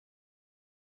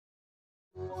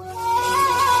Okay.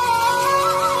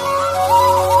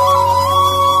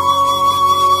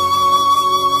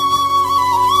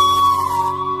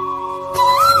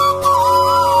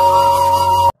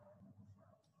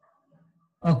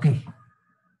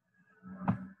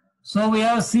 So we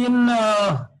have seen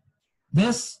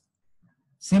this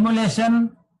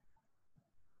simulation.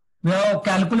 We have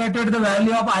calculated the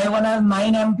value of I1 as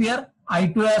 9 ampere,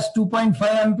 I2 as 2.5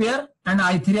 ampere, and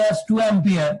I3 as 2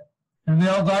 ampere. And we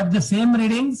have got the same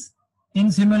readings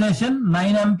in simulation: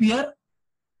 9 ampere,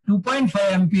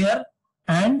 2.5 ampere,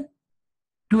 and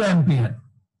 2 ampere.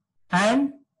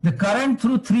 And the current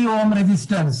through 3 ohm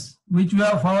resistance, which we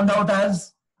have found out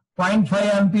as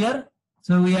 0.5 ampere.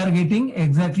 So we are getting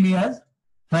exactly as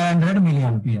 500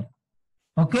 milliampere.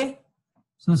 Okay.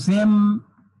 So same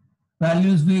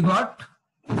values we got.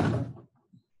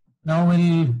 Now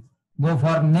we'll go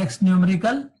for next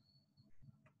numerical.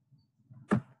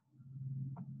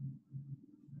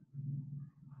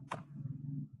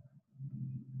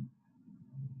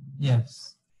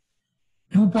 Yes.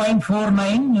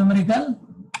 2.49 numerical.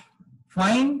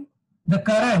 Find the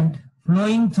current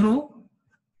flowing through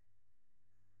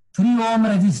 3 ohm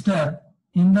resistor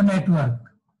in the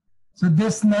network. So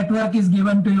this network is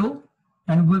given to you,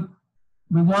 and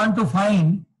we want to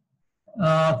find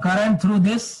current through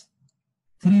this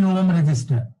 3 ohm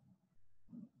resistor.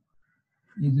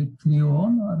 Is it 3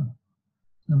 ohm or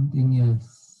something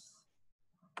else?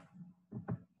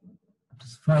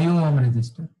 It's 5 ohm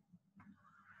resistor.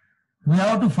 We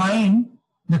have to find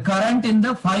the current in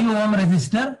the 5 ohm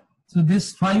resistor. So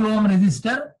this 5 ohm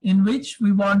resistor in which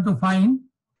we want to find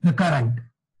the current.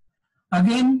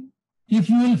 Again, if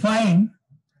you will find,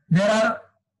 there are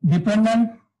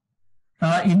independent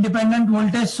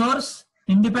voltage source,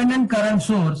 independent current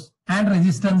source, and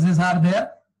resistances are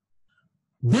there.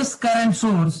 This current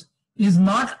source is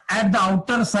not at the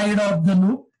outer side of the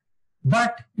loop,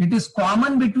 but it is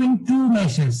common between 2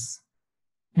 meshes.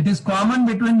 It is common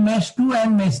between mesh 2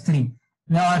 and mesh 3.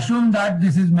 We have assumed that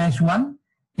this is mesh 1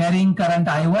 carrying current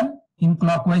I1 in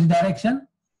clockwise direction.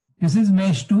 This is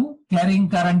mesh 2 carrying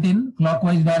current in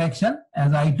clockwise direction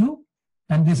as I2,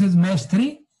 and this is mesh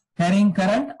 3 carrying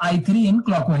current I3 in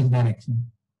clockwise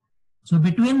direction. So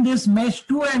between this mesh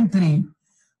 2 and 3,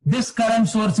 this current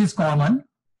source is common.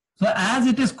 So as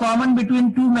it is common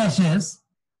between 2 meshes,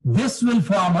 this will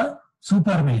form a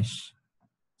super mesh.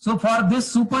 So for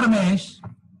this super mesh,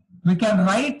 we can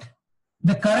write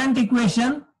the current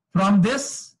equation from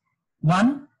this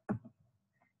one,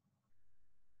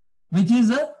 which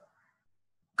is a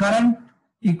current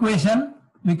equation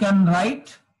we can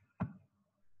write,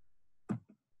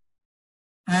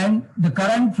 and the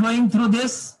current flowing through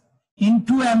this in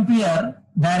 2 ampere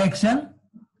direction,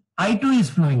 I2 is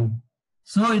flowing.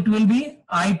 So it will be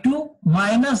I2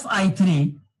 minus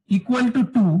I3 equal to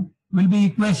 2 will be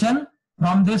equation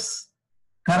from this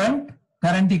current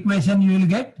equation. You will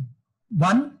get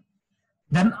 1.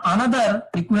 Then another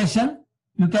equation,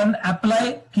 you can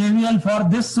apply KVL for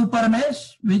this super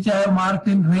mesh, which I have marked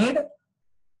in red.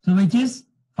 So which is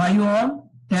 5 ohm,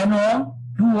 10 ohm,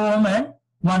 2 ohm and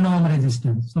 1 ohm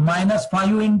resistance. So minus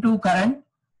 5 into current,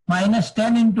 minus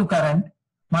 10 into current,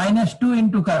 minus 2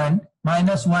 into current,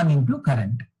 minus 1 into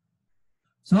current.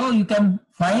 So you can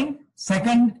find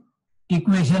second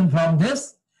equation from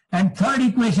this, and third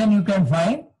equation you can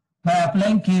find by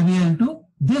applying KVL to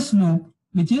this loop,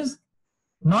 which is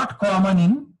not common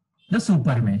in the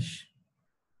super mesh.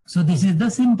 So this is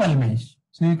the simple mesh.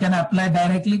 So you can apply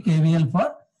directly KVL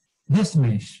for this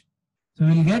mesh. So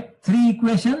we will get 3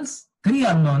 equations, 3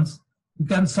 unknowns. You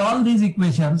can solve these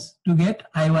equations to get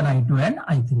I1, I2 and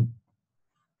I3.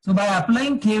 So by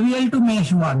applying KVL to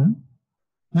mesh 1,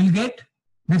 we will get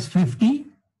this 50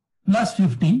 plus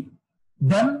 50,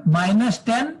 then minus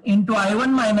 10 into I1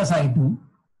 minus I2,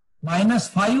 minus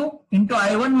 5 into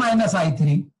I1 minus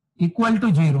I3 equal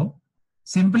to 0.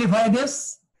 Simplify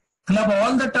this, club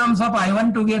all the terms of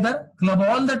I1 together, club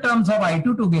all the terms of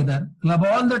I2 together, club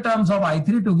all the terms of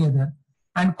I3 together,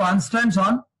 and constants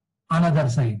on another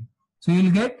side. So you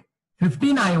will get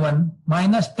 15 I1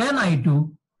 minus 10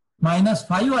 I2 minus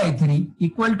 5 I3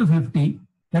 equal to 50.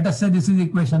 Let us say this is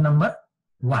equation number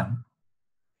 1.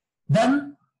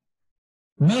 Then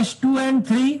mesh 2 and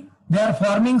 3, they are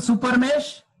forming super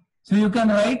mesh. So you can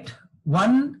write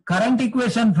one current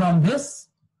equation from this,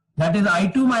 that is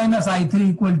I2 minus I3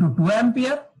 equal to 2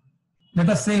 ampere. Let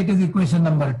us say it is equation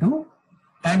number 2.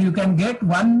 And you can get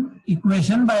one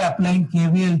equation by applying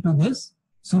KVL to this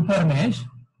super mesh.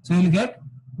 So you will get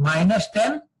minus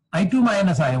 10 I2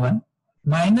 minus I1,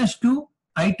 minus 2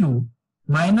 I2,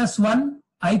 minus 1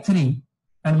 I3,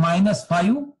 and minus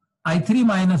 5 I3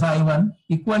 minus I1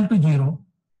 equal to 0.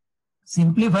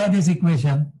 Simplify this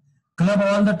equation. Club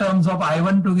all the terms of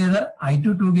I1 together,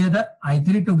 I2 together,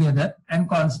 I3 together, and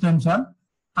constants on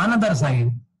another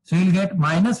side. So you'll get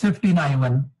minus 15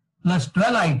 I1 plus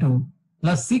 12 I2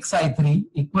 plus 6 I3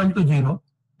 equal to 0.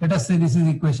 Let us say this is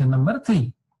equation number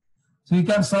 3. So you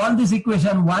can solve this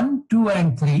equation 1, 2,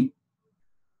 and 3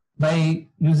 by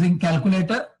using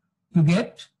calculator to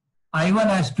get I1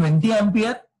 as 20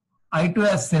 ampere, I2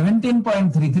 as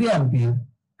 17.33 ampere,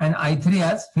 and I3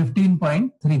 as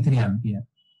 15.33 ampere.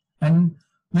 And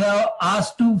we are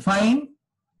asked to find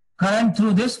current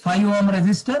through this 5 ohm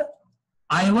resistor.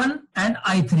 I1 and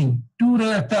I3,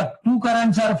 two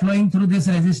currents are flowing through this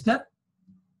resistor.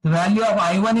 The value of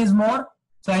I1 is more,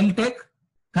 so I'll take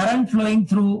current flowing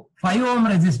through 5 ohm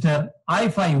resistor,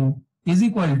 I5 is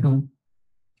equal to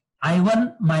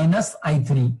I1 minus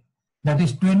I3, that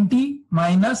is 20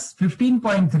 minus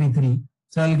 15.33,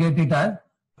 so I'll get it as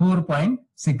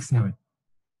 4.67.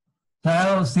 So I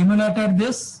have simulated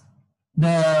this.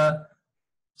 The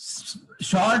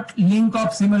short link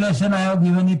of simulation I have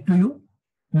given it to you.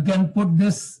 You can put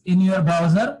this in your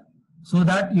browser so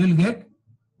that you will get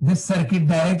this circuit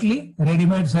directly,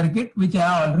 ready-made circuit, which I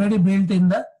have already built in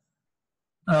the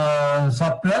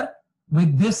software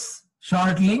with this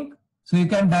short link. So you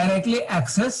can directly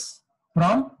access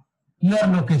from your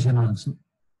location also.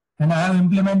 And I have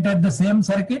implemented the same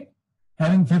circuit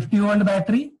having 50 volt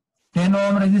battery, 10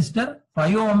 ohm resistor,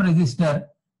 5 ohm resistor,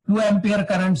 2 ampere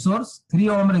current source, 3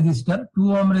 ohm resistor,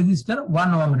 2 ohm resistor,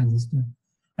 1 ohm resistor.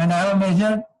 And I have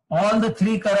measured all the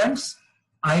 3 currents,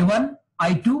 I1,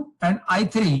 I2 and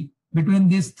I3 between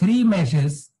these 3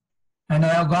 meshes, and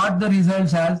I have got the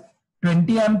results as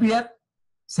 20 ampere,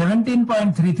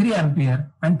 17.33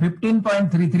 ampere and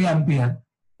 15.33 ampere,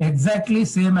 exactly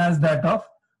same as that of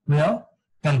we have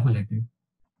calculated.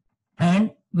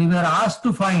 And we were asked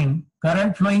to find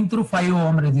current flowing through 5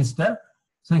 ohm resistor.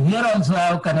 So here also I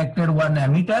have connected one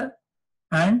ammeter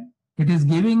and it is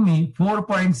giving me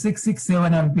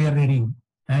 4.667 ampere reading,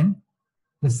 and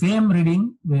the same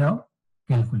reading we have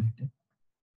calculated.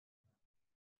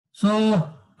 So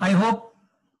I hope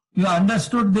you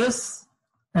understood this,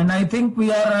 and I think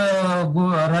we are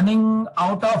running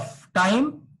out of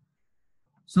time.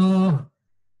 So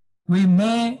we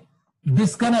may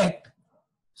disconnect.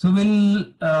 So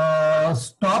we'll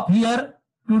stop here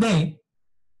today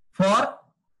for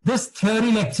this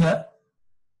theory lecture.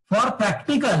 For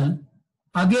practical,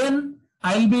 again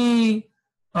I'll be